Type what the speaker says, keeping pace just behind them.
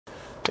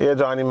Yeah,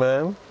 Johnny,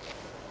 man.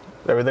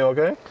 Everything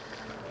okay?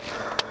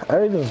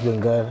 Everything's been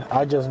good.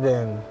 I've just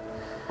been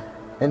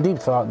in deep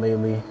thought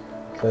lately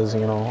because,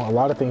 you know, a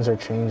lot of things are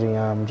changing.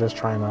 I'm just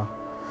trying to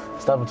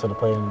step into the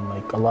plate in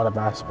like a lot of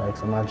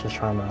aspects. I'm not just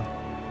trying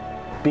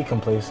to be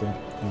complacent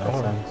in that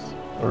sense.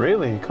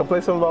 Really?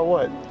 Complacent about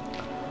what?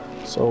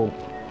 So,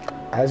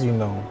 as you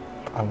know,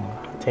 I'm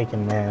a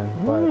taken man,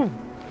 but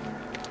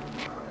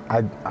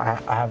I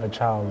have a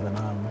child and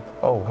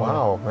Oh,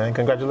 wow, man.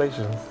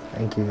 Congratulations.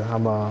 thank you.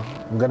 I'm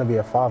gonna be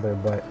a father,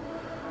 but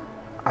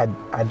I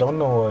don't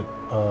know what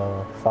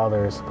a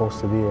father is supposed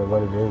to be or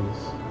what it is.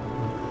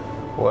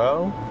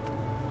 Well,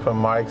 from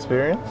my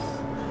experience,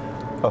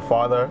 a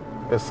father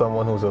is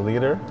someone who's a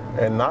leader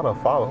and not a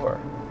follower.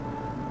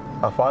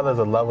 A father is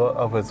a lover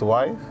of his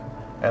wife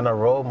and a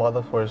role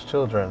model for his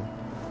children.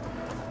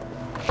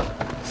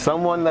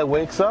 Someone that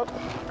wakes up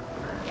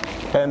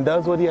and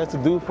does what he has to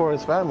do for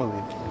his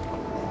family.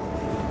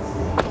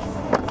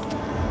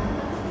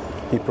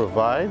 He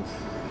provides,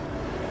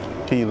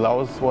 he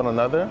loves one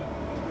another,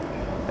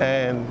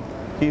 and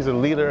he's a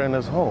leader in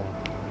his home.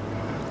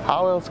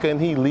 How else can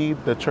he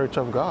lead the church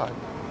of God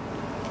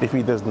if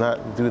he does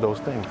not do those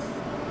things?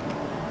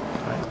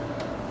 Right?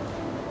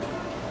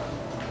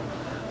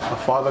 A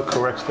father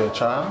corrects their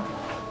child.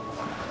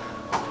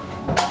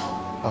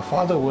 A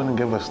father wouldn't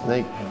give a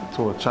snake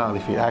to a child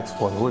if he asked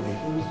for it, would he?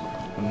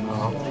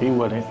 No, he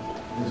wouldn't.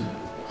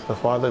 The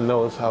father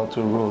knows how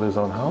to rule his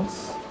own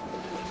house.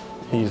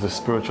 He's the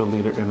spiritual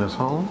leader in his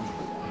home.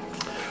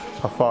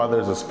 A father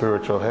is a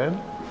spiritual head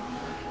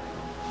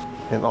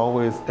and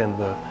always in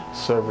the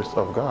service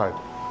of God.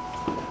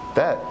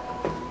 That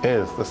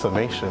is the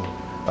summation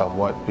of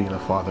what being a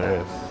father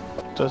is.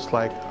 Just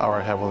like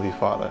our Heavenly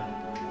Father.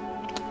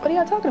 What are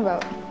y'all talking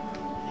about?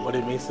 What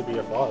it means to be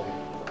a father.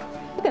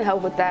 I can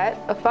help with that.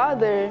 A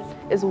father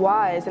is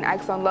wise and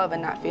acts on love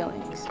and not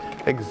feelings.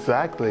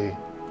 Exactly.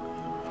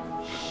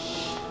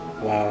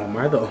 Wow, am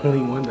I the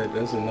only one that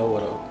doesn't know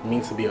what it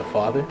means to be a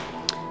father?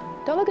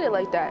 Don't look at it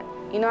like that.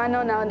 You know, I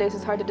know nowadays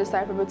it's hard to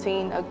decipher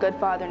between a good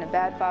father and a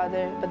bad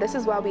father, but this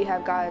is why we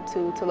have God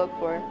to look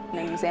for in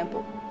an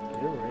example.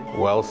 You're right.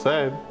 Well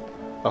said.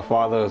 A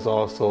father is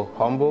also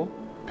humble,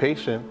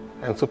 patient,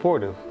 and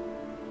supportive.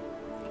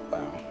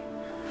 Wow.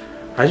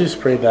 I just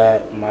pray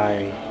that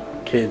my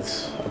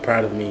kids are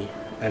proud of me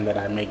and that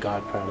I make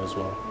God proud as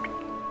well.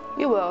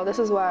 You will. This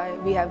is why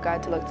we have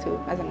God to look to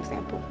as an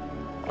example.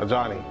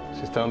 Johnny,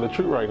 she's telling the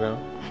truth right now.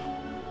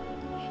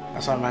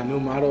 That's why my new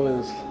motto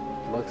is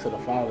look to the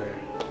Father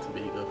to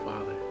be a good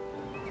father.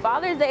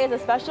 Father's Day is a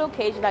special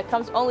occasion that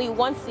comes only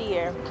once a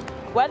year.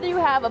 Whether you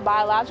have a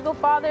biological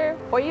father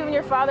or even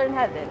your father in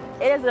heaven,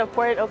 it is an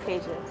important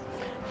occasion.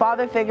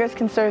 Father figures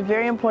can serve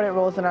very important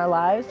roles in our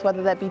lives,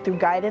 whether that be through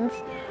guidance,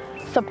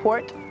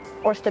 support,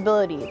 or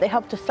stability. They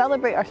help to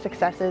celebrate our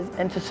successes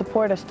and to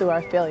support us through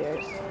our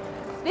failures.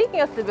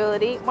 Speaking of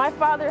stability, my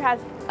father has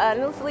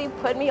endlessly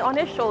put me on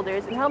his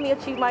shoulders and helped me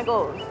achieve my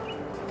goals.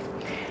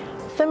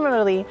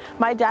 Similarly,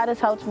 my dad has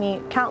helped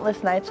me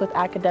countless nights with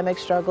academic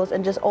struggles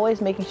and just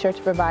always making sure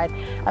to provide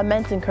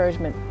immense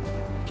encouragement.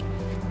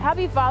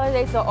 Happy Father's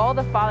Day to all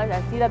the fathers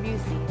at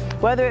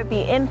CWC. Whether it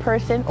be in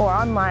person or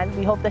online,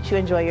 we hope that you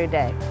enjoy your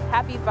day.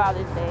 Happy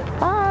Father's Day.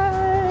 Bye.